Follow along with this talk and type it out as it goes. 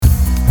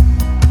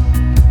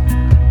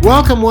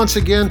Welcome once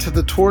again to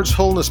the Towards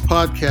Wholeness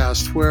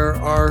podcast, where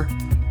our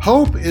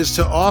hope is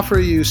to offer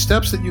you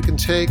steps that you can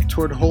take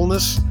toward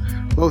wholeness,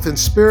 both in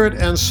spirit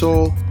and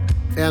soul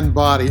and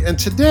body. And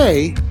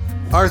today,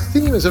 our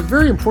theme is a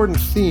very important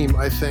theme,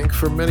 I think,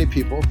 for many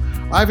people.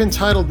 I've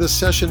entitled this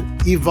session,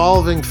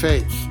 Evolving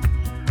Faith.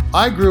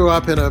 I grew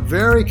up in a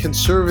very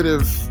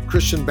conservative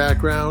Christian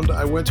background.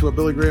 I went to a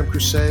Billy Graham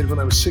crusade when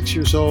I was 6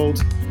 years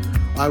old.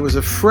 I was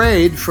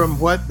afraid from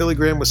what Billy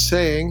Graham was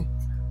saying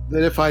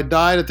that if I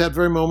died at that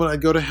very moment,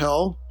 I'd go to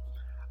hell.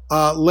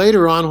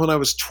 Later on, when I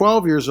was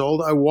 12 years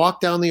old, I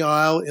walked down the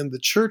aisle in the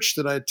church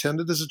that I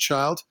attended as a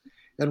child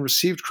and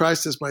received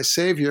Christ as my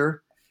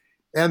Savior,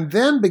 and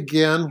then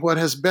began what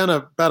has been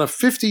about a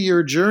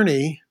 50-year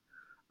journey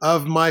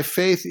of my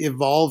faith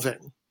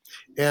evolving.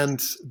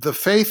 And the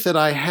faith that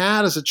I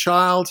had as a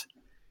child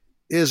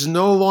is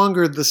no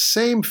longer the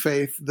same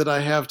faith that I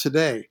have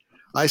today.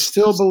 I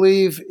still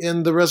believe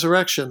in the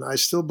resurrection. I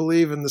still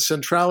believe in the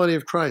centrality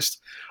of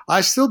Christ. I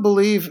still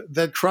believe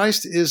that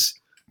Christ is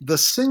the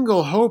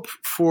single hope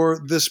for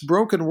this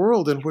broken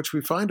world in which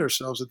we find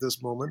ourselves at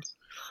this moment.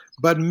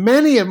 But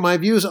many of my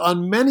views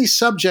on many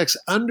subjects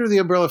under the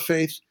umbrella of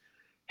faith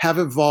have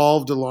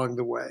evolved along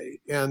the way.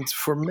 And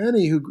for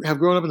many who have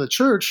grown up in the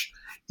church,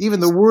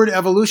 even the word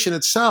evolution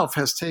itself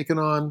has taken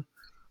on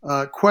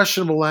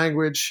questionable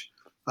language.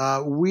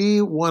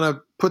 We want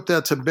to put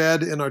that to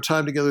bed in our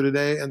time together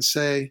today and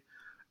say,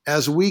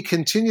 as we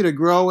continue to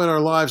grow in our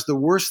lives, the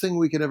worst thing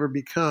we could ever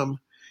become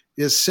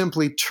is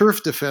simply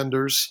turf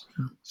defenders,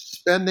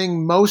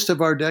 spending most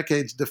of our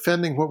decades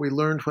defending what we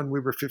learned when we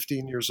were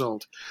 15 years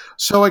old.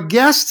 So a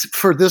guest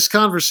for this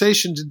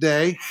conversation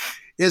today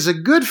is a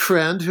good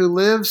friend who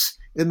lives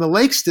in the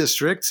Lakes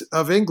District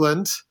of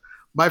England,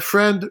 my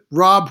friend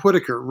Rob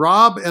Whitaker.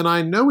 Rob and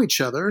I know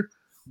each other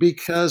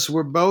because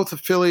we're both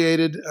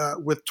affiliated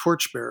with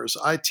Torchbearers.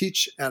 I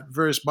teach at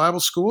various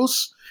Bible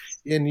schools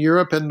in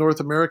Europe and North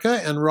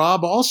America, and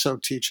Rob also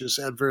teaches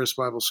at various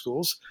Bible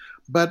schools.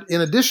 But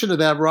in addition to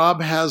that,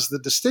 Rob has the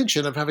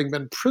distinction of having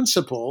been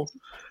principal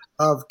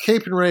of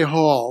Capernwray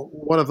Hall,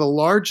 one of the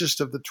largest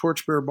of the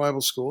Torchbearer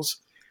Bible schools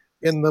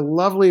in the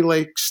lovely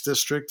Lakes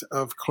District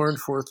of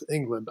Carnforth,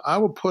 England. I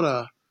will put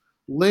a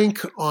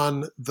link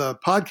on the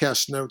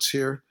podcast notes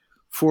here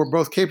for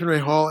both Capernwray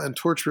Hall and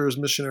Torchbearers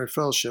Missionary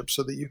Fellowship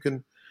so that you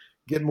can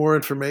get more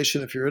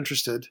information if you're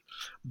interested.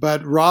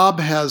 But Rob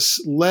has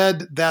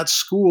led that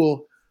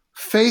school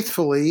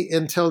faithfully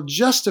until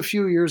just a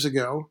few years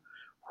ago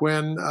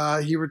when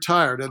he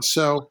retired. And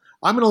so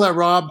I'm going to let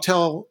Rob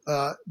tell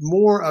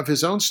more of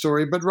his own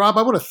story. But Rob,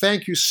 I want to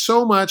thank you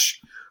so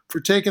much for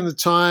taking the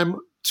time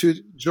to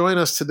join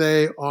us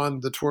today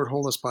on the Toward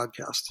Wholeness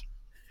podcast.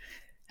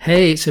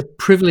 Hey, it's a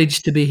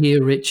privilege to be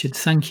here, Richard.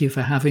 Thank you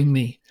for having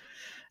me.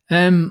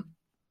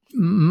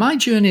 My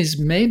journey is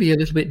maybe a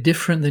little bit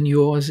different than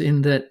yours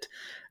in that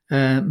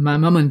my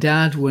mum and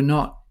dad were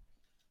not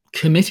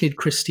committed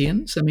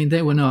Christians. I mean,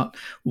 they were not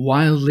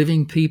wild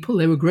living people.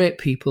 They were great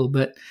people.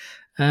 But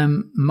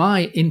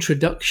my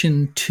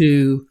introduction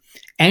to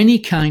any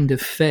kind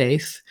of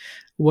faith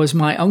was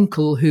my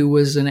uncle, who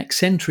was an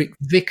eccentric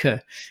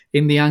vicar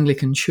in the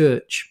Anglican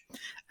Church.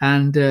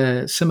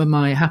 And some of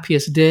my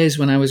happiest days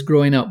when I was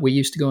growing up, we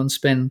used to go and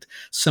spend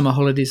summer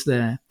holidays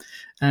there.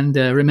 And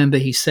remember,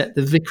 he set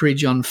the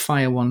vicarage on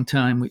fire one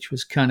time, which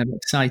was kind of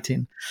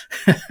exciting.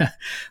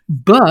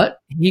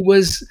 But he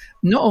was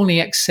not only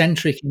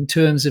eccentric in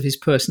terms of his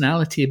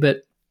personality,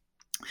 but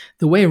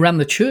the way he ran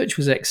the church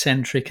was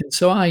eccentric. And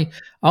so I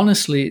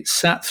honestly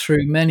sat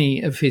through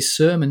many of his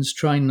sermons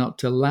trying not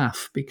to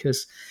laugh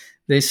because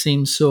they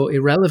seemed so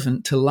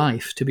irrelevant to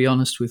life, to be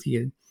honest with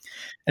you.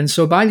 And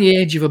so by the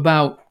age of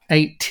about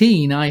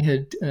 18, I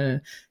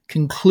had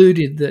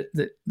concluded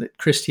that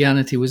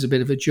Christianity was a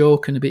bit of a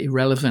joke and a bit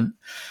irrelevant.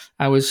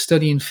 I was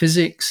studying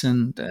physics,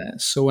 and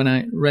so when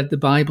I read the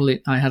Bible,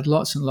 I had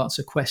lots and lots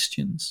of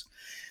questions.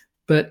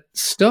 But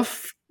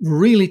stuff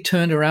really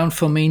turned around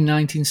for me in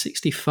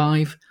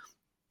 1965.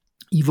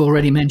 You've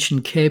already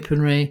mentioned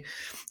Capernwray.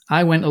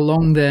 I went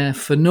along there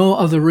for no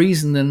other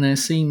reason than there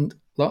seemed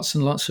lots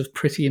and lots of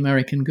pretty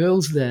American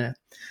girls there.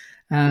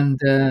 And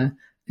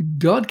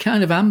God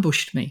kind of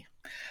ambushed me.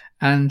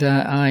 And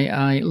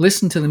I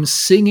listened to them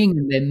singing,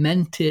 and they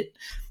meant it.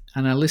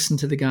 And I listened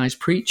to the guys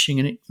preaching,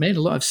 and it made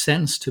a lot of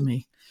sense to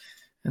me.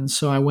 And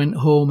so I went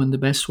home, and the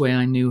best way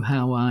I knew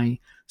how, I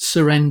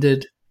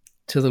surrendered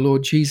to the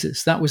Lord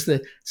Jesus. That was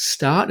the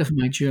start of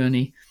my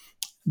journey,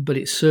 but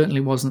it certainly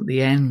wasn't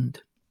the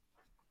end.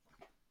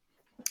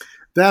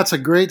 That's a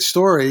great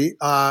story.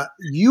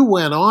 You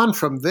went on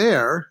from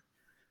there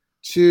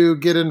to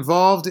get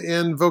involved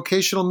in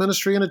vocational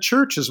ministry in a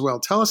church as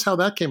well. Tell us how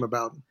that came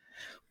about.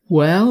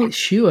 Well,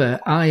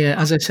 sure.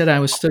 As I said, I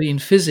was studying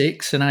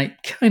physics and I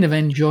kind of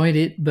enjoyed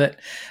it, but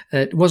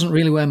it wasn't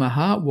really where my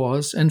heart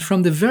was. And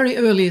from the very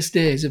earliest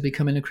days of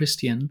becoming a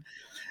Christian,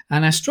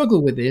 and I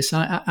struggled with this,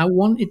 I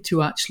wanted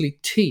to actually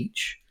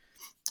teach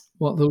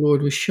what the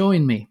Lord was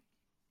showing me.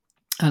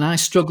 And I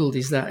struggled,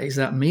 is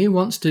that me who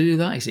wants to do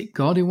that? Is it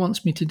God who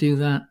wants me to do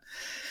that?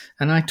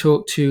 And I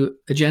talked to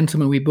a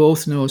gentleman we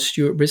both know,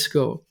 Stuart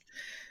Briscoe,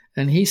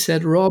 and he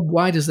said, Rob,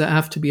 why does that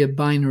have to be a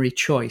binary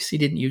choice? He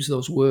didn't use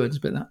those words,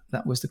 but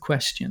that was the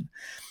question.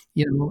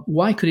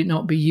 Why could it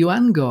not be you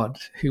and God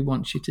who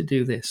wants you to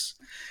do this?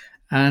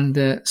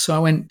 And so I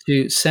went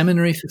to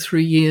seminary for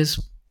 3 years,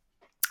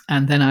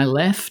 and then I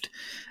left.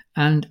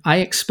 And I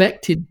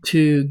expected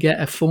to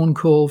get a phone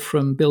call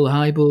from Bill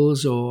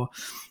Hybels or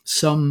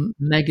some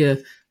mega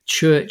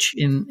church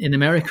in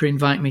America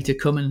invite me to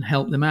come and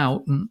help them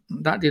out. And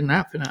that didn't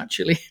happen,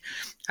 actually.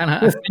 And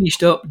I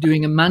finished up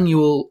doing a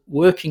manual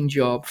working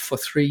job for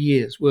 3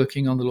 years,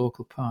 working on the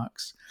local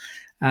parks.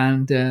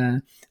 And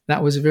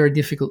that was a very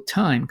difficult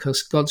time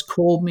because God's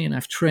called me and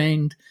I've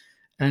trained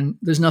and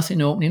there's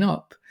nothing opening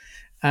up.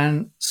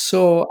 And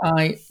so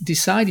I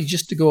decided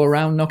just to go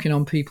around knocking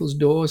on people's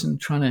doors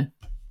and trying to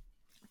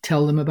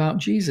tell them about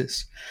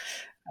Jesus.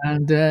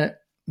 And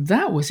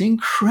that was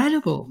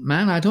incredible,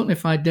 man. I don't know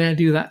if I dare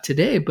do that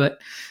today, but,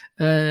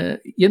 a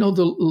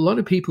lot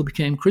of people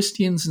became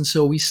Christians. And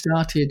so we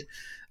started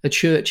a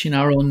church in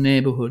our own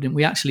neighborhood, and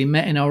we actually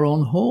met in our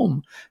own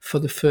home for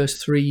the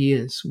first 3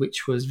 years,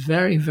 which was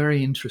very,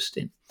 very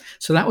interesting.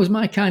 So that was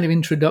my kind of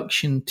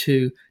introduction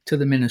to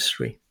the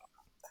ministry.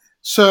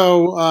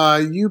 So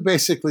you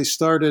basically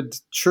started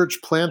church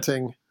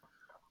planting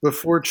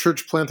before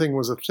church planting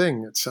was a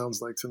thing, it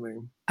sounds like to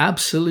me.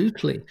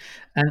 Absolutely.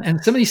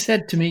 And somebody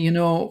said to me,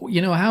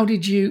 how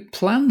did you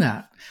plan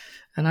that?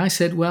 And I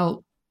said,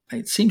 well,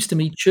 it seems to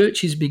me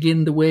churches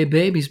begin the way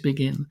babies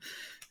begin.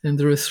 And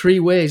there are 3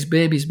 ways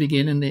babies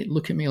begin, and they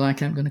look at me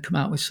like I'm going to come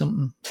out with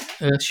something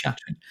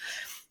earth-shattering.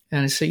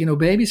 And I say,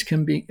 babies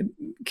can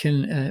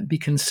be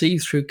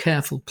conceived through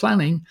careful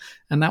planning,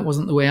 and that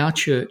wasn't the way our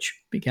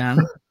church began.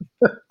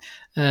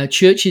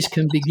 Churches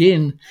can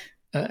begin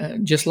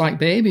just like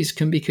babies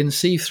can be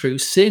conceived through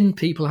sin.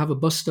 People have a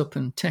bust up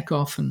and take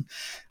off and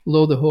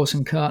load the horse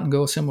and cart and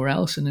go somewhere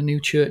else, and a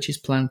new church is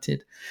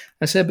planted.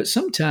 I said, but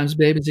sometimes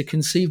babies are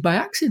conceived by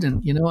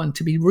accident, and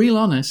to be real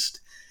honest,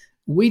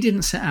 we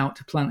didn't set out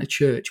to plant a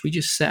church. We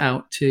just set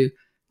out to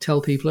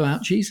tell people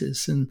about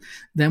Jesus. And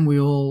then we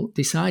all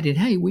decided,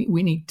 hey, we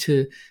need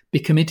to be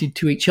committed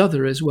to each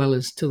other as well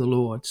as to the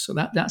Lord. So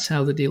that's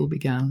how the deal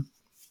began.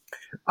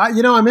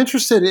 I'm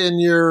interested in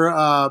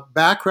your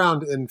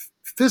background in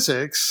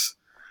physics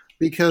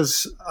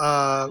because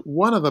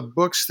one of the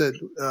books that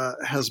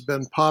has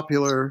been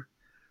popular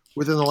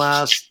within the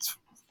last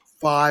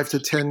 5 to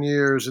 10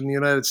 years in the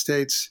United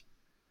States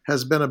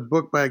has been a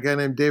book by a guy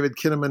named David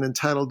Kinnaman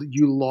entitled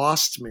 "You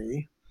Lost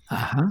Me."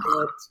 Uh-huh.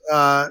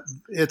 But,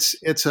 it's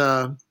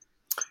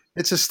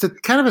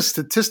kind of a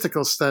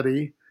statistical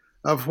study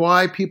of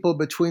why people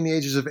between the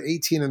ages of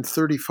 18 and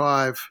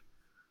 35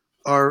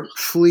 are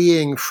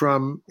fleeing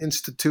from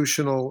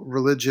institutional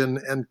religion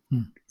and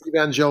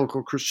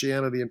evangelical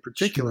Christianity in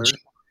particular. Sure.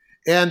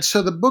 And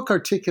so the book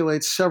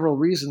articulates several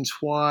reasons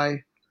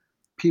why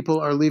people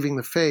are leaving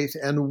the faith.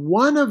 And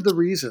one of the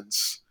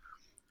reasons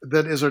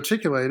that is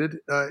articulated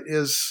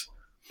is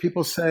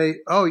people say,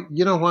 oh,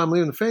 you know why I'm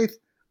leaving the faith?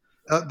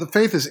 The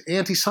faith is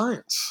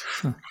anti-science.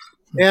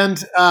 And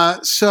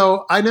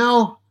so I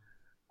know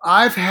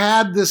I've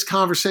had this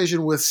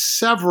conversation with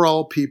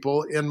several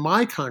people in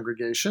my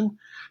congregation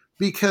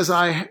because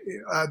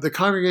the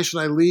congregation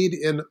I lead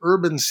in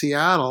urban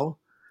Seattle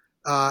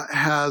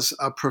has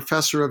a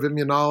professor of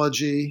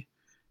immunology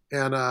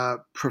and a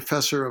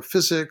professor of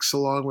physics,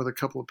 along with a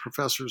couple of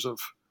professors of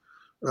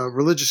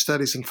religious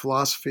studies and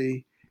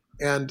philosophy.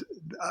 And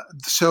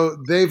so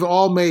they've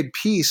all made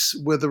peace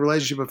with the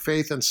relationship of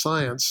faith and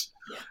science.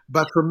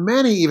 But for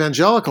many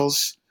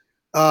evangelicals,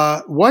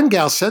 one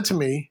gal said to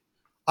me,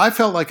 I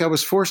felt like I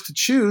was forced to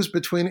choose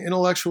between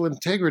intellectual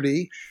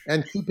integrity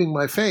and keeping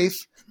my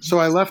faith, so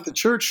I left the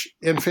church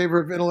in favor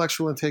of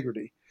intellectual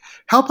integrity.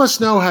 Help us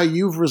know how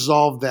you've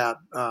resolved that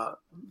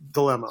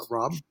dilemma,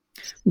 Rob.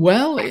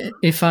 Well,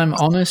 if I'm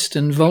honest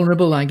and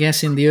vulnerable, I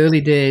guess in the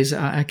early days,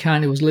 I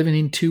kind of was living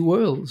in 2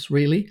 worlds,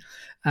 really.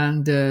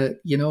 And,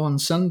 on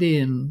Sunday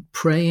and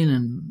praying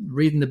and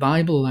reading the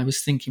Bible, I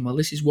was thinking, well,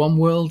 this is one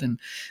world. And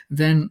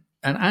then,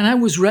 and I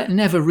was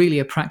never really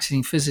a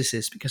practicing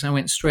physicist because I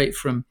went straight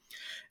from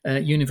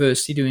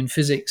university doing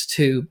physics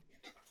to,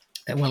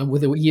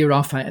 with a year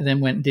off, I then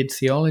went and did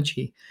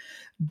theology.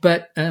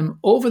 But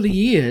over the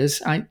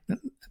years,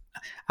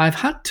 I've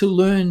had to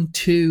learn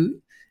to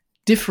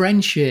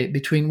differentiate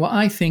between what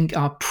I think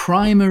are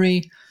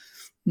primary,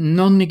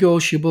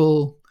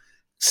 non-negotiable,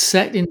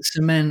 set in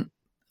cement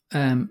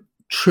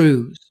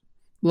truths,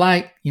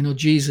 like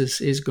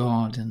Jesus is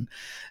God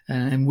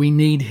and we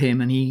need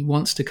him and he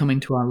wants to come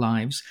into our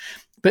lives.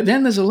 But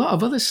then there's a lot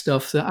of other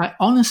stuff that I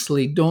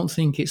honestly don't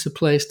think it's a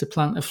place to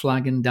plant a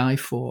flag and die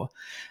for.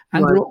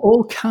 And There are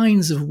all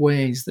kinds of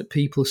ways that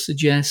people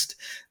suggest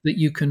that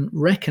you can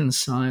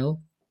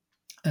reconcile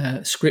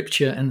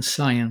scripture and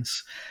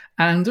science.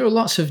 And there are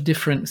lots of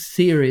different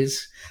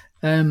theories.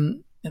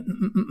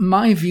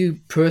 My view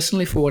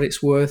personally, for what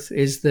it's worth,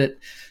 is that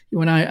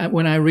when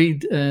I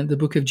read the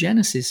book of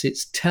Genesis,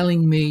 it's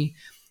telling me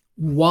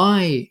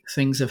why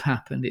things have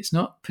happened. It's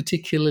not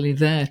particularly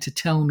there to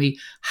tell me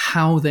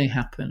how they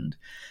happened.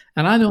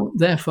 And I don't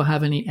therefore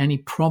have any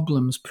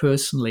problems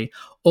personally,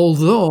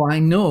 although I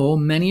know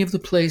many of the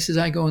places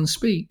I go and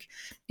speak,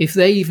 if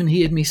they even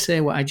heard me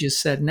say what I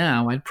just said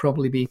now, I'd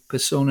probably be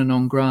persona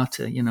non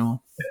grata,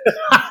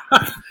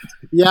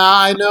 Yeah,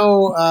 I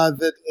know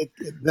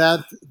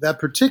that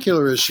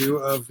particular issue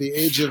of the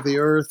age of the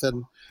earth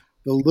and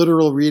the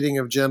literal reading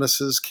of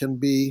Genesis can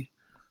be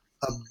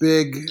a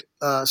big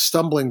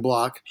stumbling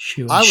block.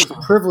 Sure. I was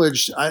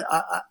privileged.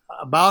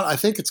 I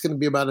think it's going to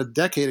be about a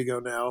decade ago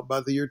now,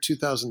 about the year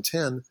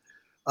 2010.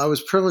 I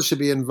was privileged to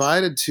be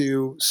invited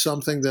to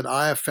something that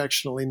I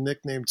affectionately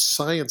nicknamed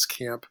Science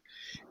Camp,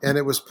 and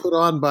it was put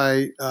on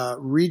by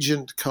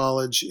Regent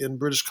College in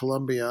British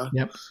Columbia.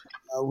 Yep.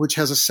 Which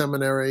has a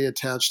seminary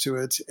attached to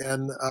it.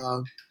 And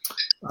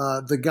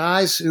the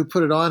guys who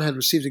put it on had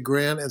received a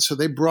grant, and so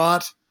they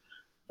brought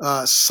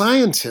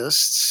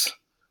scientists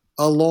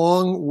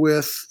along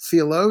with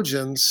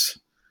theologians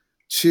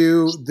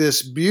to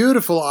this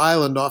beautiful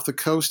island off the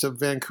coast of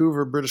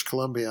Vancouver, British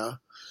Columbia.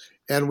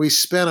 And we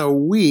spent a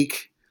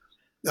week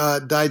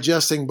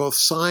digesting both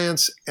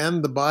science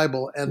and the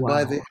Bible. And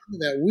by the end of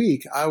that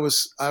week, I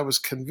was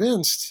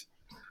convinced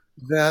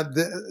that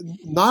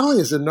not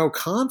only is there no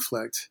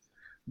conflict,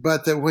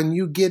 but that when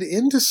you get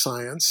into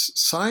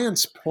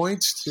science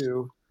points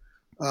to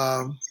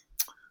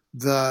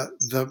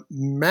the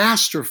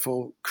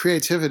masterful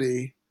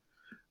creativity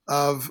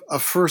of a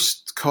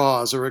first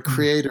cause or a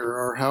creator,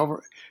 or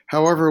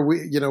however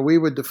we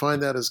would define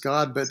that as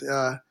God. But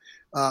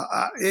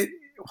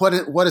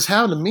what has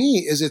happened to me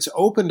is it's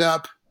opened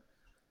up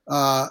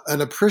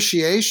an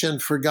appreciation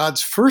for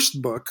God's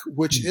first book,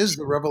 which is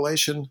the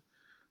revelation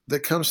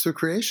that comes through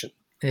creation.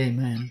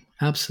 Amen.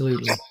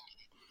 Absolutely.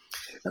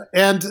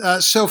 And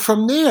so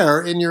from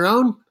there, in your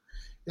own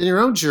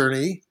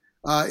journey,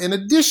 in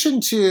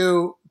addition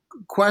to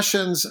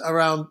questions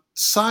around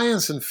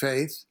science and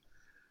faith,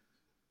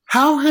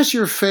 how has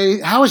your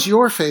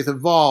faith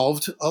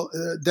evolved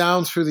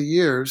down through the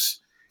years?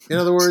 In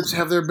other words,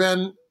 have there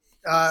been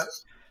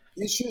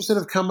issues that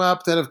have come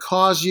up that have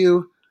caused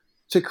you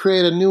to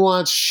create a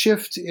nuanced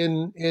shift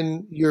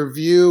in your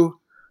view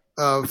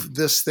of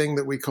this thing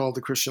that we call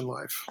the Christian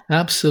life?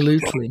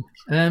 Absolutely.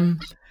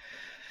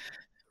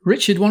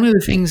 Richard, one of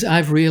the things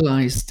I've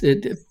realized,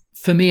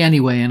 for me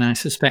anyway, and I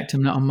suspect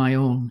I'm not on my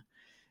own,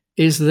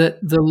 is that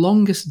the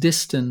longest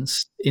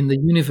distance in the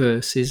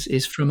universe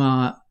is from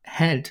our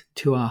head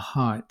to our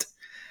heart.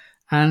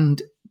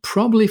 And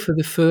probably for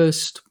the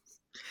first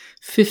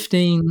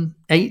 15,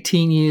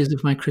 18 years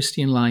of my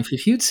Christian life,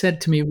 if you'd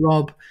said to me,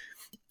 Rob,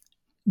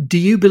 do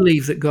you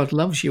believe that God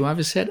loves you? I would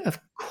have said, of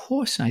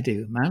course I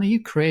do, man. Are you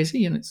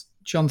crazy? And it's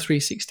John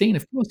 3:16.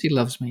 Of course he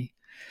loves me.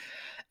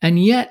 And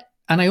yet,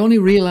 and I only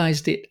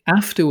realized it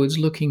afterwards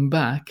looking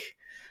back,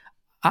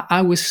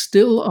 I was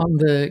still on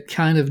the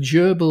kind of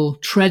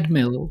gerbil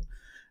treadmill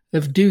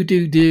of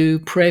do,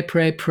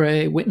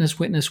 pray, witness,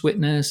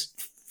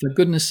 for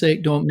goodness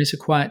sake, don't miss a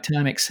quiet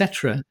time,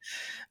 etc.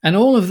 And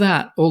all of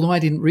that, although I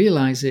didn't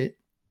realize it,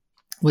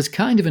 was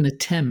kind of an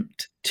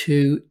attempt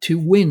to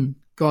win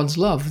God's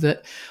love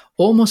that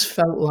almost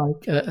felt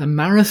like a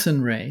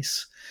marathon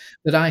race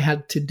that I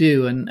had to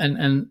do.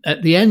 And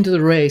at the end of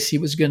the race, he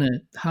was going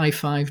to high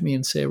five me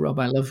and say, Rob,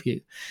 I love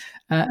you.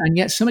 And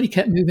yet somebody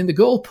kept moving the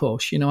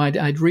goalpost.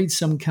 I'd read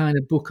some kind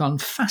of book on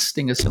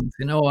fasting or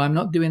something. Oh, I'm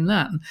not doing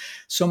that. And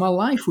so my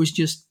life was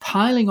just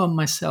piling on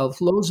myself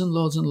loads and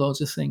loads and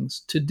loads of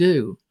things to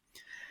do.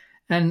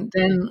 And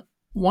then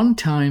one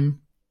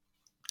time,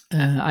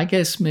 I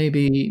guess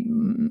maybe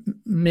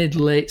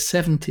mid-late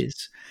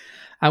 70s,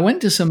 I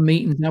went to some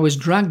meetings. I was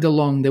dragged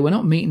along. They were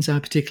not meetings I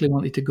particularly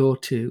wanted to go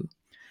to.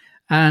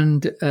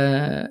 And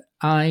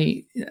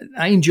I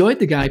enjoyed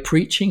the guy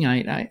preaching.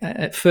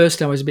 At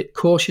first I was a bit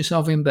cautious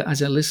of him, but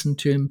as I listened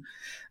to him,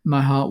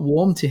 my heart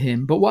warmed to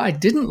him. But what I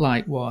didn't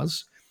like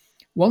was,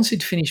 once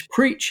he'd finished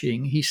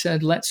preaching, he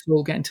said, let's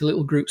all get into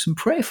little groups and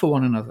pray for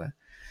one another.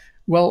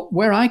 Well,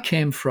 where I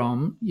came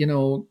from,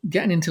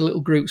 getting into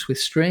little groups with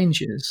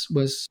strangers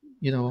was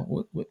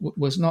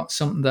not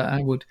something that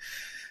I would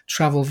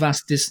travel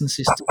vast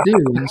distances to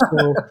do. And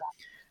so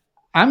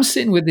I'm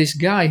sitting with this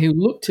guy who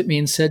looked at me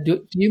and said,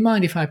 do you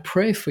mind if I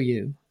pray for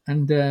you?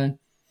 And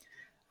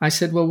I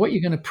said, well, what are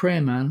you going to pray,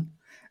 man?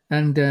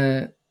 And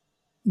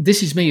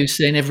this is me who's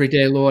saying every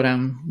day, Lord,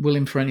 I'm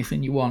willing for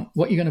anything you want.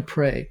 What are you going to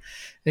pray?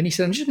 And he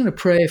said, I'm just going to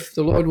pray if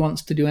the Lord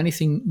wants to do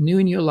anything new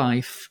in your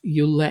life,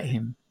 you'll let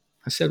him.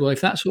 I said, well, if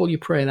that's all you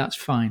pray, that's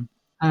fine.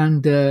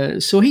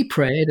 And so he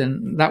prayed,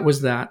 and that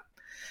was that.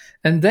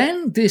 And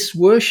then this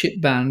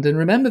worship band, and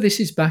remember, this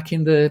is back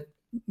in the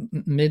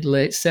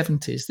mid-late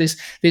 70s,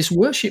 this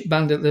worship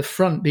band at the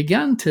front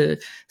began to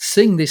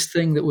sing this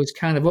thing that was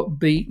kind of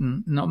upbeat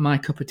and not my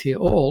cup of tea at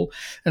all.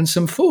 And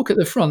some folk at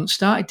the front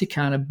started to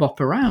kind of bop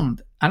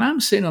around. And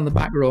I'm sitting on the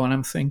back row and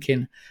I'm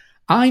thinking,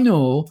 I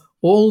know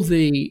all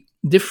the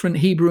different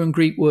Hebrew and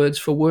Greek words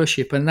for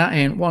worship, and that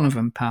ain't one of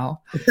them,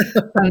 pal.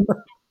 And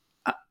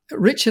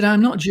Richard,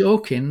 I'm not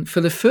joking. For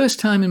the first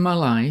time in my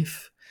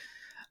life,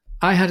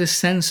 I had a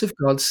sense of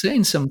God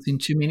saying something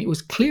to me, and it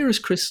was clear as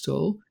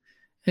crystal.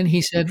 And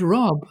he said,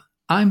 Rob,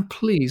 I'm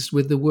pleased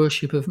with the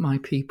worship of my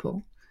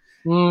people.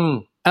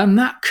 Mm. And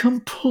that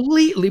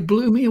completely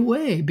blew me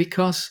away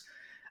because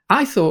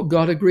I thought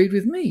God agreed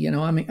with me.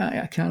 I mean,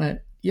 I kind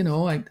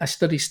of, I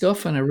study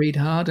stuff and I read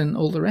hard and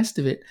all the rest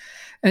of it.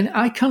 And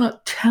I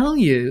cannot tell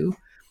you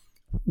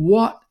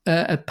what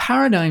a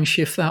paradigm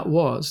shift that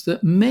was,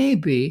 that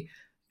maybe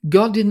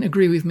God didn't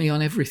agree with me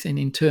on everything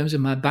in terms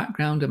of my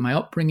background and my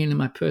upbringing and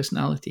my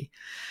personality.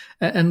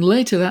 And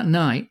later that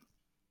night,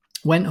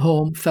 went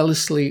home, fell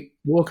asleep,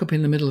 woke up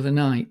in the middle of the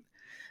night.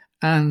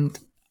 And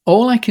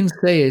all I can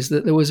say is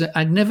that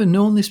I'd never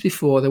known this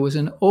before, there was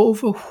an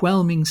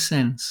overwhelming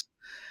sense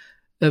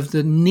of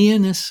the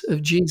nearness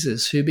of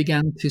Jesus, who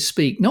began to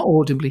speak, not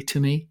audibly to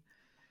me.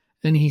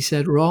 And he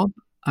said, Rob,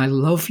 I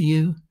love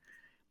you.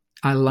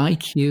 I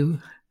like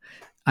you.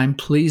 I'm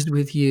pleased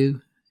with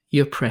you.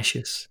 You're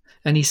precious.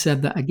 And he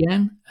said that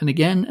again and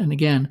again and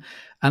again.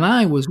 And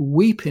I was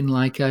weeping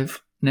like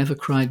I've never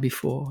cried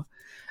before.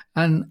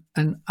 And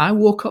I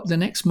woke up the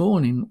next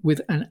morning with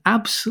an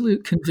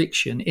absolute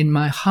conviction in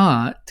my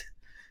heart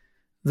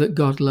that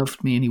God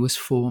loved me and he was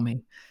for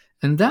me.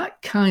 And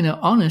that kind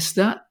of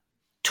that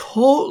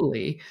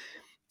totally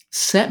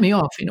set me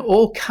off in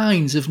all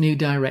kinds of new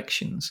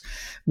directions,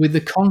 with the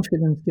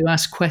confidence to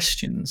ask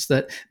questions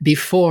that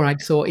before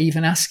I'd thought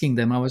even asking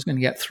them, I was going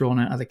to get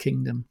thrown out of the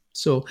kingdom.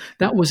 So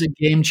that was a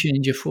game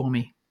changer for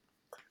me.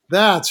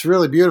 That's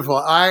really beautiful.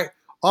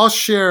 I'll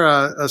share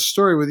a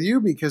story with you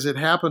because it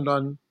happened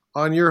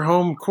on your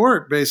home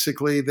court,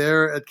 basically,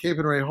 there at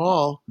Capernwray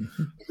Hall.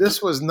 Mm-hmm.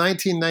 This was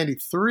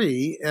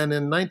 1993, and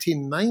in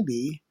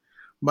 1990,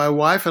 my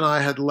wife and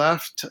I had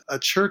left a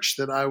church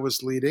that I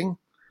was leading,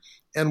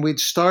 and we'd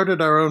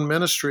started our own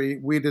ministry.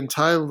 We'd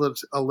entitled it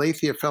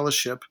Aletheia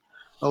Fellowship,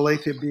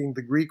 Aletheia being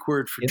the Greek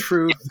word for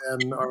truth,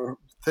 and our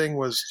thing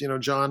was,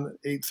 John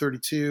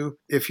 8:32.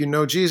 If you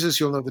know Jesus,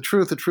 you'll know the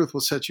truth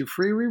will set you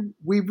free.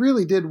 We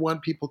really did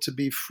want people to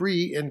be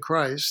free in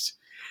Christ.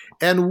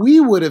 And we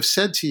would have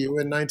said to you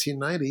in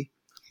 1990,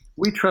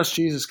 we trust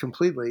Jesus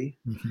completely.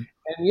 Mm-hmm.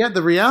 And yet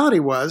the reality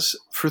was,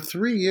 for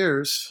 3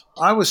 years,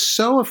 I was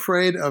so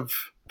afraid of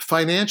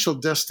financial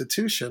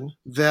destitution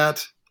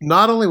that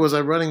not only was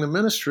I running the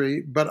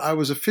ministry, but I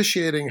was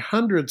officiating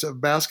hundreds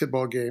of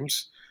basketball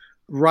games,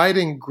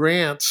 writing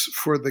grants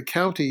for the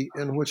county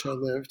in which I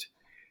lived.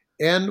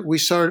 And we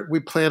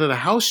planted a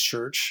house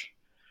church.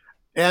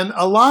 And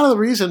a lot of the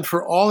reason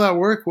for all that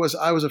work was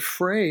I was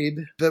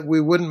afraid that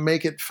we wouldn't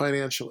make it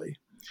financially.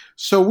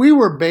 So we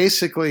were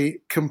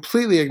basically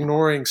completely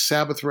ignoring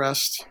Sabbath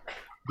rest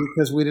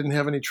because we didn't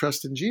have any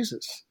trust in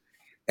Jesus.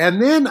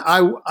 And then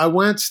I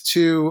went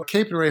to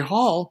Capernwray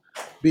Hall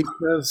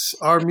because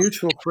our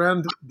mutual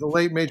friend, the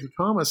late Major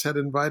Thomas, had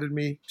invited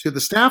me to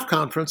the staff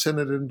conference and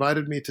had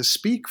invited me to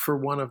speak for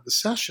one of the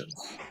sessions.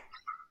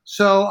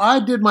 So I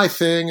did my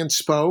thing and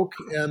spoke,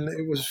 and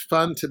it was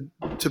fun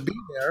to be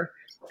there.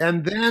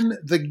 And then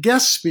the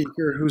guest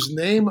speaker, whose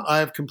name I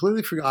have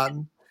completely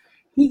forgotten,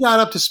 he got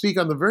up to speak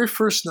on the very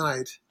first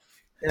night.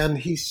 And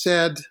he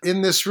said,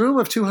 in this room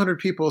of 200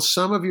 people,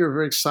 some of you are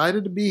very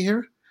excited to be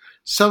here.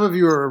 Some of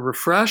you are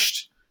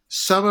refreshed.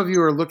 Some of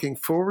you are looking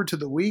forward to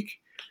the week.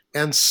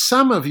 And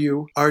some of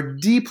you are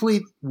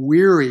deeply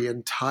weary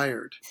and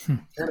tired.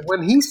 And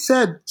when he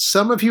said,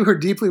 some of you are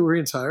deeply weary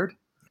and tired,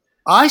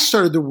 I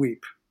started to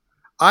weep.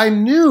 I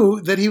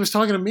knew that he was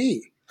talking to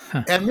me.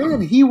 And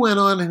then he went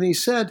on and he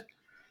said,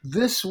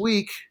 this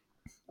week,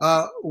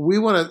 we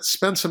want to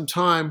spend some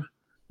time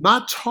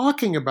not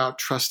talking about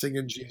trusting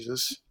in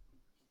Jesus,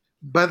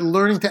 but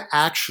learning to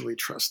actually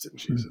trust in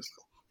Jesus.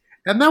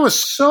 And that was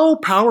so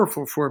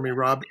powerful for me,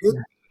 Rob.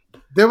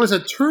 There was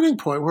a turning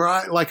point where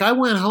I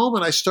went home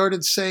and I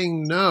started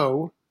saying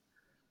no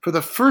for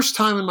the first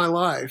time in my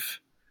life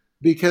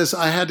because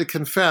I had to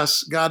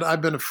confess, God,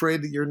 I've been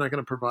afraid that you're not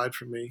going to provide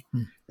for me.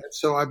 And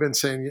so I've been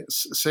saying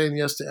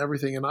yes to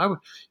everything. And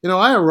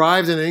I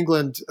arrived in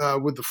England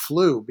with the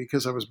flu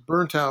because I was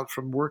burnt out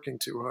from working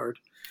too hard.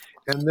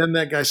 And then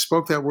that guy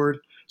spoke that word.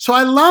 So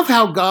I love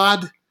how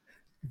God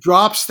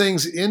drops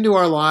things into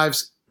our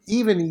lives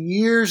even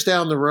years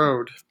down the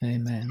road.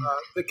 Amen.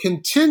 That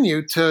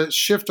continue to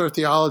shift our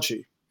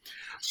theology.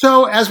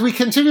 So as we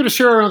continue to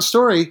share our own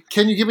story,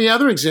 can you give me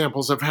other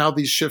examples of how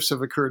these shifts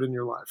have occurred in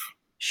your life?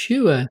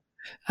 Sure.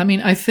 I mean,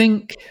 I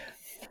think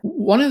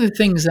one of the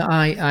things that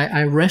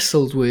I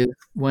wrestled with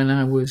when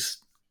I was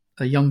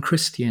a young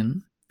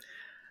Christian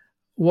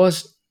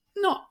was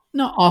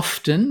not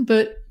often,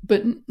 but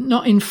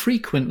not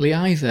infrequently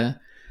either.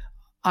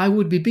 I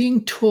would be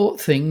being taught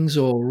things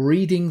or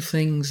reading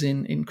things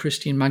in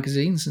Christian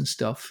magazines and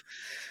stuff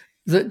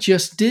that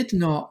just did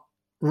not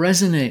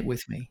resonate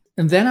with me.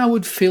 And then I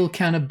would feel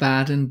kind of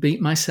bad and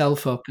beat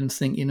myself up and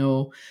think,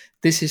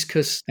 this is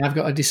because I've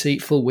got a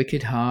deceitful,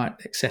 wicked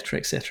heart, etc.,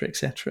 etc.,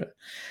 etc.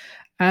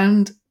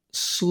 And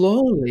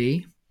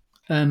slowly,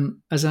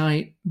 as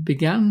I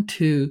began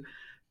to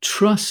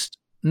trust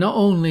not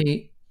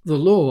only the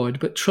Lord,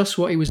 but trust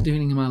what he was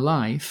doing in my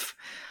life,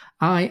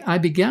 I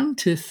began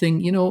to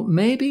think,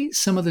 maybe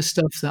some of the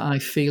stuff that I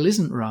feel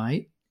isn't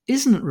right.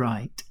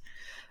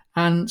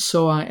 And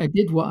so I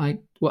did what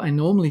I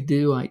normally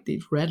do. I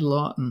did read a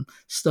lot and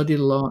studied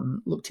a lot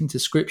and looked into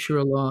scripture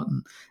a lot,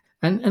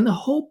 and a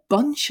whole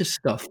bunch of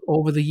stuff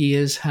over the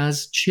years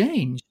has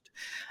changed.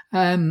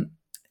 Um,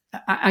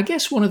 I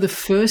guess one of the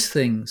first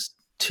things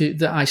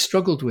that I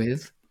struggled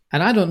with,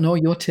 and I don't know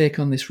your take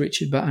on this,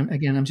 Richard, but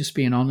again, I'm just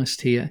being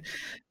honest here.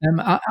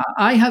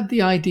 I had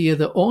the idea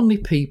that only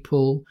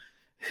people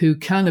who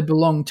kind of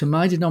belonged to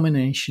my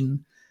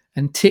denomination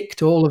and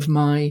ticked all of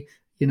my,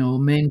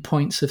 main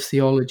points of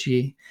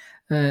theology,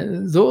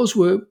 those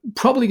were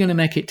probably going to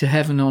make it to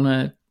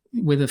heaven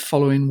with a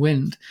following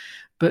wind,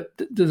 but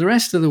the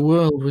rest of the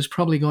world was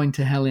probably going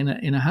to hell in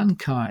a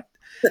handcart.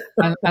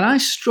 And I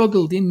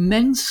struggled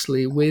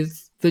immensely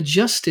with the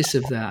justice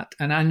of that.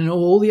 And I know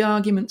all the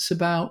arguments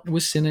about we're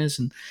sinners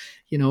and,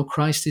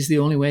 Christ is the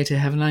only way to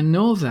heaven. I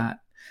know that.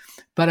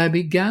 But I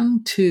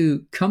began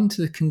to come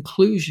to the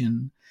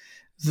conclusion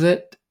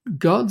that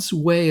God's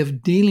way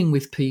of dealing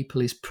with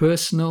people is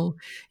personal.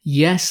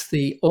 Yes,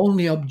 the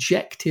only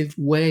objective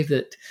way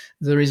that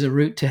there is a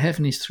route to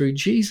heaven is through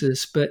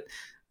Jesus, but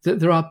that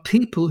there are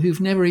people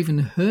who've never even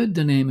heard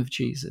the name of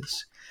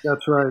Jesus.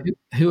 That's right.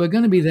 Who are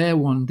going to be there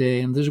one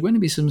day, and there's going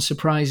to be some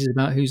surprises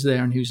about who's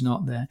there and who's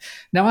not there.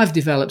 Now, I've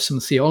developed some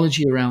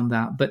theology around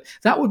that, but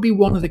that would be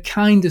one of the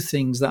kind of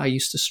things that I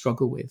used to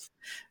struggle with.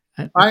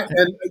 That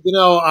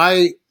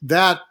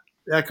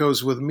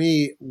echoes with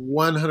me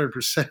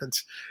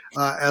 100%.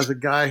 As a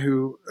guy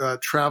who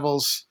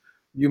travels,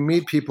 you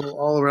meet people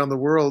all around the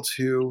world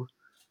who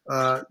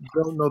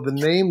don't know the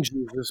name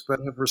Jesus, but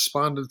have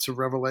responded to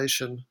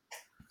revelation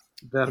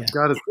that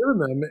God has given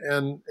them,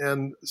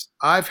 and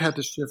I've had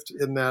to shift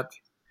in that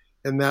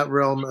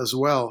realm as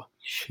well.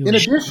 Sure. In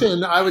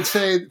addition, I would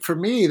say for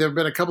me, there have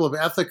been a couple of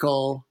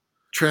ethical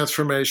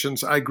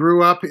transformations. I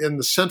grew up in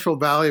the Central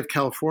Valley of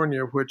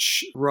California,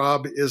 which,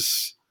 Rob,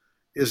 is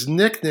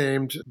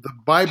nicknamed the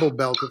Bible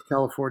Belt of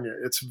California.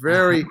 It's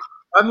very,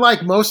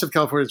 unlike most of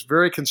California, it's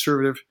very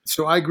conservative.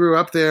 So I grew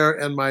up there,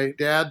 and my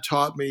dad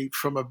taught me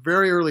from a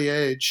very early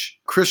age,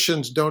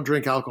 Christians don't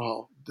drink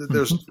alcohol. They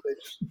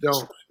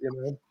don't,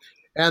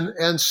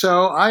 And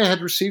so I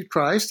had received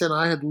Christ, and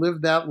I had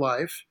lived that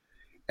life.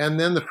 And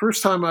then the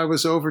first time I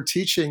was over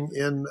teaching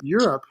in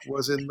Europe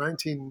was in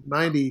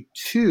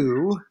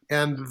 1992,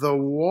 and the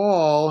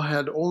wall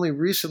had only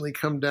recently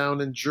come down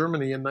in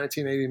Germany in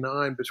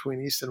 1989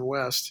 between East and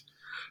West.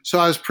 So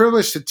I was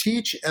privileged to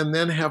teach and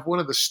then have one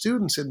of the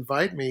students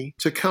invite me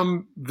to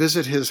come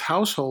visit his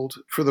household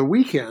for the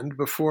weekend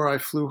before I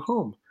flew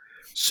home.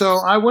 So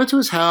I went to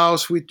his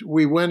house.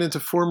 We went into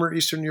former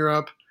Eastern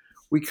Europe.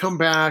 We come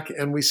back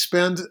and we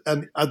spend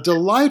a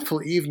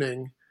delightful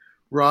evening,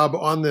 Rob,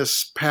 on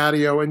this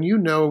patio. And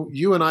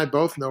you and I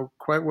both know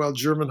quite well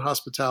German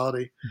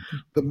hospitality,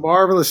 the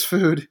marvelous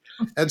food.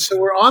 And so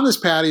we're on this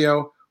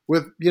patio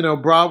with,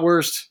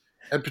 bratwurst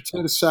and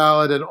potato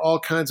salad and all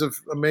kinds of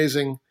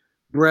amazing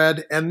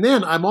bread. And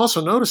then I'm also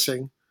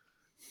noticing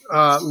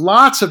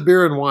lots of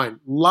beer and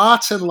wine,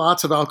 lots and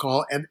lots of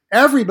alcohol, and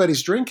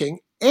everybody's drinking,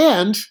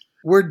 and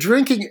we're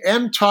drinking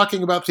and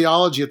talking about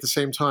theology at the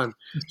same time.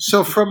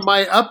 So from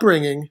my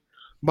upbringing,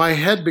 my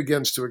head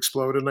begins to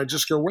explode, and I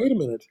just go, wait a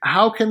minute,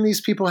 how can these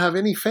people have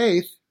any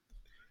faith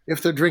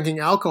if they're drinking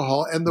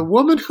alcohol? And the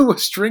woman who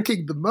was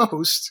drinking the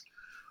most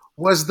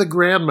was the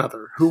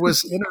grandmother, who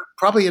was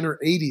probably in her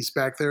 80s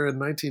back there in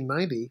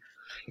 1990.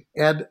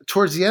 And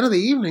towards the end of the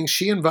evening,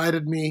 she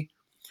invited me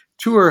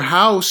to her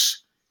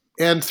house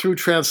and through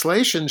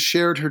translation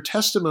shared her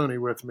testimony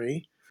with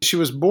me. She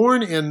was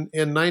born in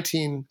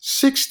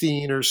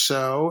 1916 or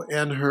so,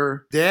 and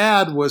her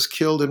dad was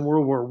killed in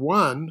World War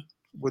I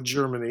with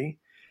Germany.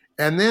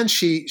 And then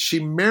she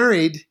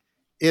married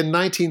in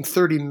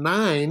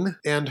 1939,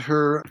 and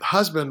her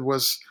husband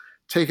was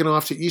taken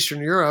off to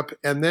Eastern Europe,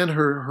 and then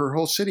her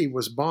whole city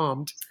was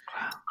bombed.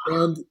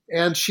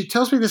 And she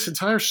tells me this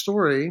entire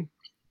story.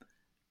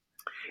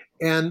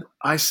 And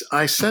I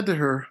said to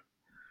her,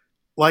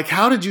 like,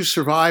 how did you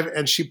survive?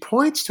 And she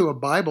points to a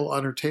Bible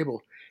on her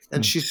table.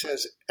 And she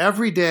says,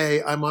 every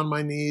day I'm on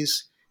my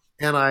knees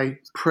and I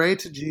pray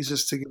to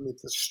Jesus to give me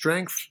the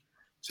strength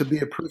to be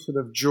a person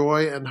of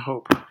joy and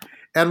hope.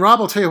 And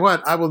Rob, I'll tell you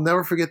what, I will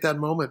never forget that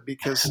moment,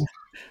 because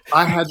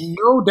I had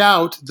no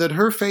doubt that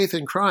her faith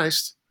in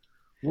Christ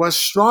was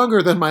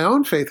stronger than my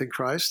own faith in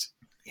Christ.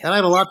 And I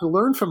had a lot to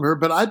learn from her,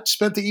 but I'd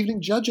spent the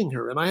evening judging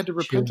her, and I had to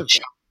repent of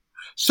that.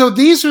 So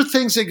these are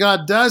things that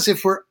God does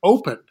if we're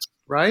open,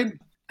 right?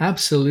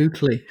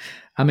 Absolutely.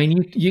 I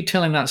mean, you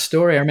telling that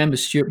story, I remember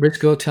Stuart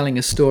Briscoe telling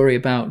a story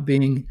about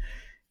being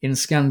in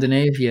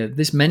Scandinavia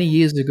this many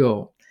years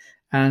ago.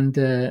 And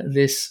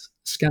this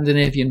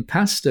Scandinavian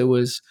pastor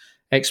was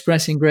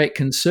expressing great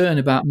concern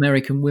about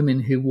American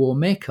women who wore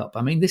makeup.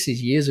 I mean, this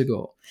is years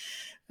ago.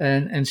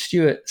 And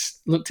Stuart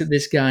looked at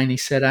this guy and he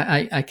said,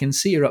 I can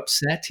see you're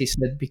upset, he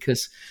said,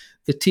 because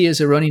the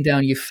tears are running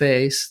down your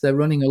face, they're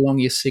running along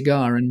your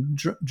cigar and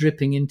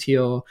dripping into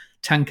your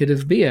tankard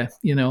of beer,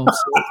 you know.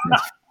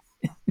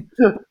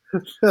 So,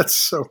 That's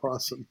so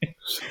awesome.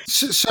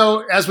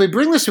 So as we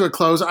bring this to a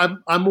close,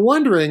 I'm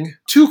wondering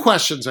two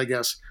questions, I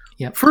guess.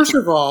 Yep. First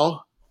of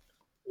all,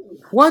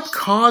 what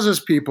causes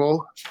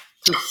people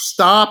to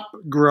stop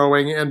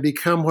growing and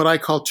become what I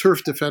call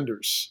turf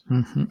defenders?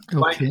 Mm-hmm.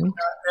 Like, Okay.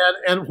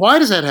 and why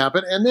does that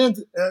happen? And then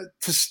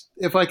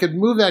if I could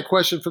move that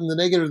question from the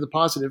negative to the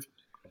positive,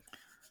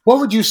 what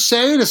would you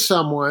say to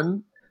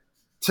someone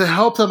to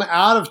help them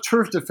out of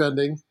turf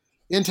defending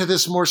into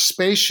this more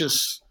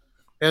spacious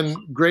and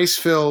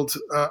grace-filled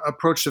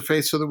approach to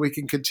faith so that we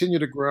can continue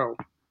to grow?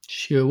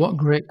 Sure. What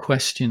great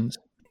questions.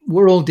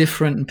 We're all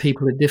different and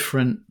people are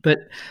different, but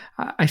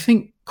I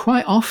think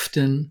quite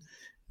often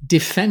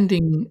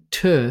defending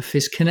turf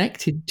is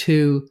connected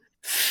to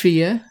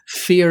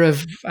fear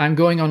of I'm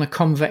going on a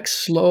convex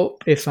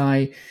slope. If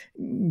I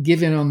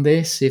give in on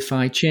this, if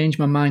I change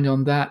my mind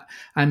on that,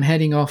 I'm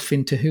heading off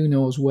into who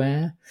knows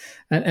where.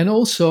 And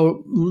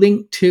also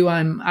linked to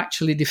I'm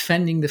actually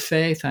defending the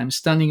faith. I'm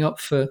standing up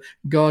for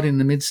God in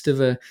the midst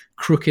of a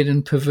crooked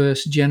and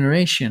perverse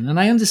generation. And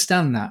I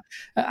understand that.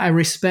 I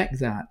respect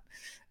that.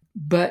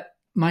 But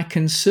my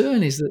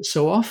concern is that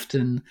so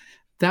often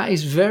that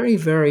is very,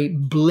 very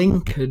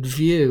blinkered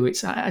view.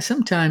 I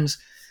sometimes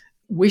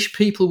wish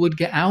people would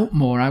get out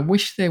more. I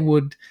wish they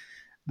would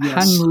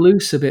hang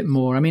loose a bit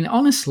more. I mean,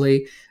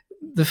 honestly,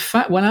 the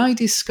fact when I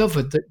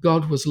discovered that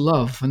God was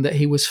love and that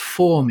he was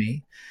for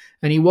me,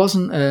 and he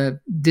wasn't a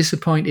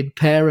disappointed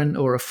parent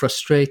or a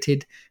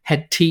frustrated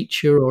head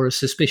teacher or a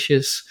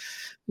suspicious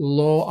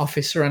law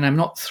officer, and I'm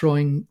not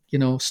throwing,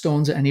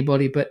 stones at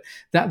anybody, but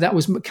that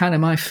was kind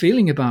of my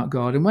feeling about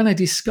God. And when I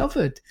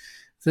discovered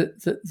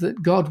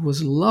that God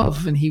was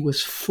love and he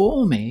was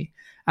for me,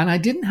 and I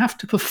didn't have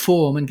to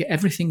perform and get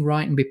everything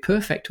right and be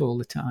perfect all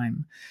the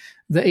time,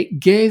 that it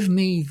gave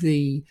me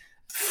the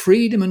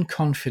freedom and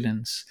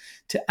confidence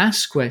to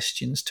ask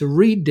questions, to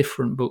read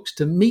different books,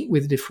 to meet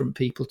with different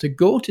people, to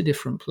go to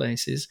different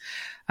places.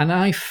 And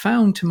I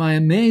found to my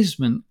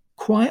amazement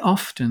quite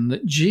often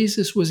that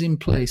Jesus was in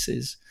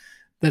places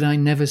that I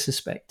never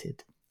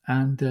suspected.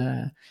 And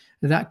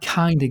that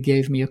kind of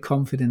gave me a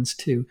confidence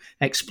to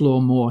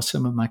explore more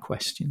some of my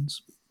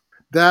questions.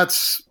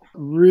 That's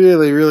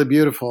really, really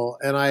beautiful.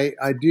 And I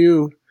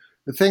do,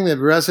 the thing that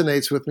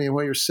resonates with me in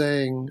what you're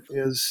saying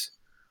is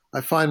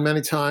I find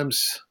many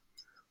times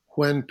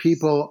when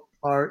people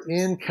are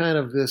in kind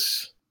of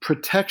this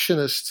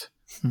protectionist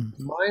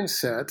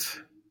mindset,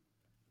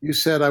 you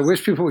said, I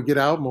wish people would get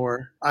out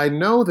more. I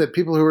know that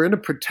people who are in a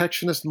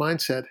protectionist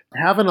mindset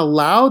haven't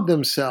allowed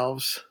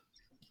themselves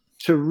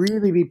to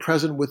really be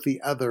present with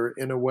the other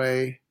in a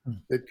way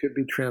that could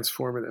be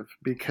transformative,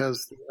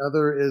 because the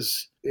other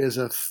is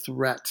a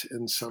threat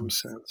in some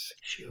sense.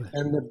 Sure.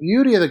 And the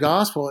beauty of the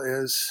gospel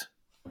is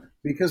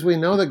because we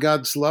know that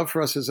God's love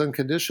for us is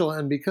unconditional,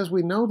 and because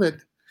we know that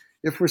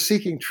if we're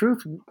seeking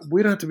truth,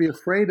 we don't have to be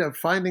afraid of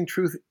finding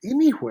truth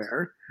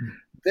anywhere,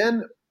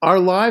 then our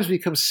lives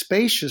become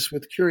spacious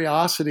with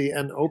curiosity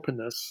and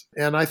openness.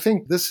 And I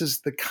think this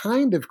is the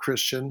kind of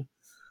Christian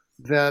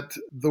that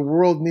the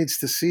world needs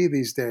to see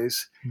these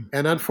days.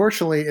 And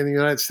unfortunately, in the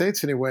United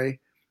States anyway,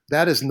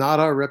 that is not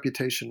our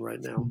reputation right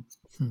now.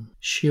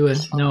 Sure.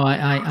 No,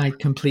 I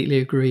completely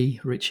agree,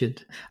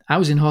 Richard. I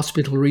was in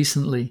hospital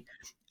recently,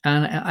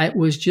 and it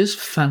was just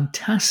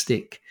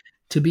fantastic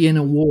to be in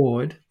a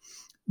ward.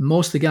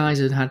 Most of the guys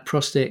had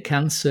prostate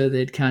cancer.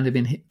 They'd kind of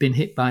been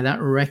hit by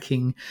that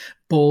wrecking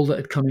ball that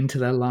had come into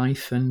their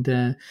life.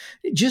 And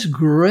just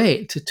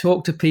great to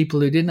talk to people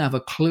who didn't have a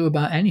clue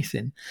about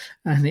anything.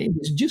 And it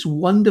was just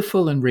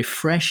wonderful and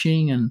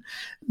refreshing. And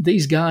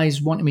these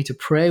guys wanted me to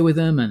pray with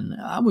them. And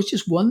it was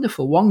just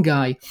wonderful. One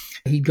guy,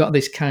 he got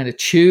this kind of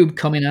tube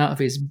coming out of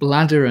his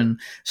bladder and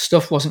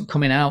stuff wasn't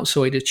coming out.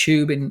 So he had a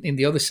tube in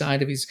the other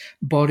side of his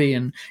body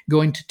and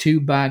going to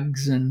two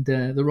bags, and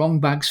the wrong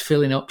bag's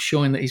filling up,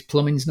 showing that his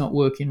plumbing's not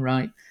working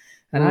right.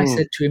 And I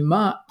said to him,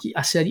 Mark,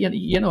 I said,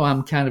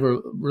 I'm kind of a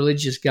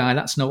religious guy.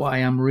 That's not what I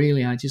am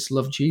really. I just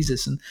love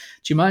Jesus. And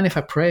do you mind if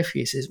I pray for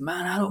you? He says,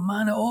 man, I don't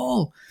mind at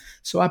all.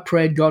 So I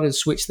prayed God had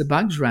switched the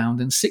bags round.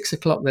 And 6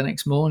 o'clock the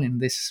next morning,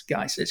 this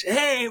guy says,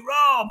 hey,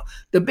 Rob,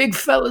 the big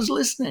fella's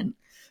listening.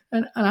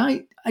 And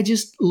I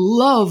just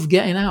love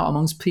getting out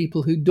amongst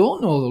people who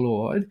don't know the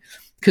Lord,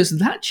 because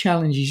that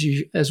challenges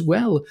you as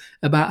well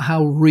about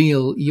how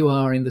real you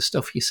are in the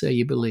stuff you say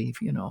you believe,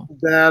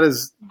 That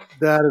is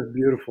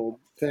beautiful.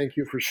 Thank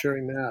you for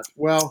sharing that.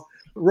 Well,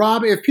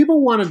 Rob, if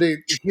people wanted to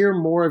hear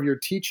more of your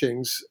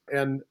teachings,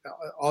 and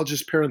I'll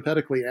just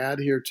parenthetically add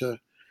here to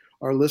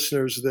our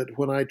listeners that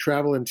when I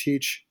travel and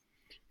teach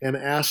and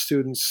ask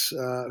students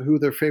who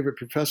their favorite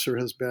professor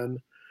has been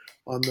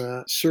on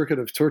the circuit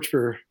of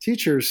Torchbearer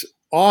teachers,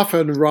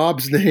 often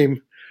Rob's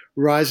name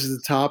rises to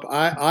the top.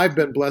 I've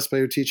been blessed by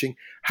your teaching.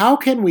 How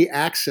can we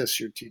access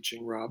your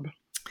teaching, Rob?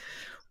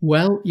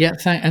 Well, yeah,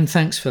 and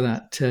thanks for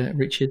that,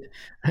 Richard.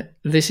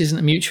 This isn't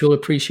a mutual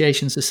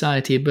appreciation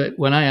society, but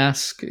when I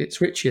ask,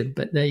 it's Richard.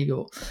 But there you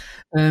go.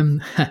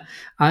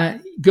 I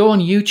go on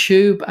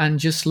YouTube and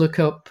just look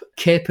up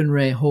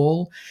Capernwray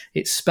Hall.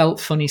 It's spelt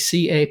funny,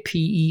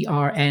 Capernwray,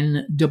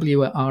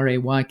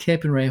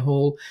 Capernwray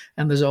Hall,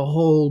 and there's a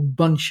whole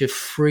bunch of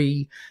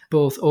free,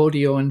 both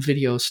audio and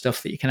video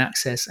stuff that you can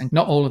access. And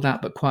not all of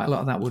that, but quite a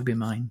lot of that would be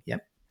mine.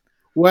 Yep.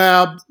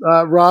 Well,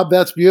 Rob,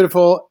 that's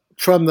beautiful.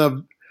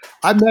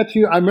 I met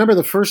you. I remember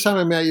the first time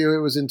I met you.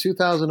 It was in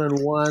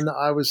 2001.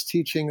 I was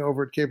teaching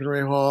over at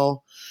Capernwray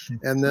Hall,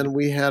 and then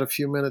we had a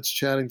few minutes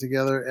chatting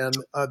together. And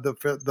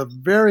the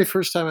very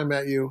first time I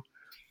met you,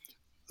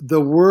 the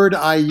word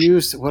I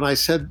used when I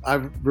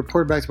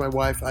reported back to my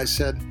wife, I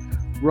said,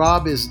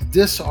 "Rob is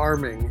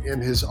disarming in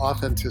his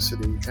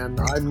authenticity," and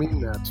I mean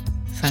that.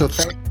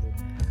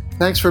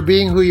 Thanks for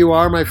being who you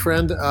are, my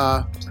friend.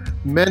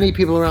 Many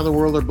people around the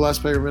world are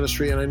blessed by your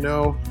ministry, and I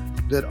know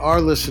that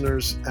our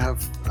listeners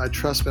have, I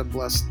trust, been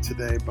blessed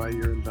today by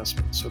your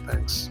investment. So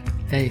thanks.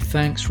 Hey,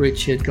 thanks,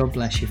 Richard. God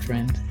bless you,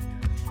 friend.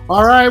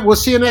 All right. We'll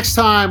see you next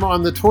time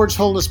on the Towards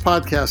Wholeness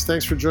podcast.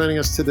 Thanks for joining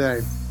us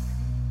today.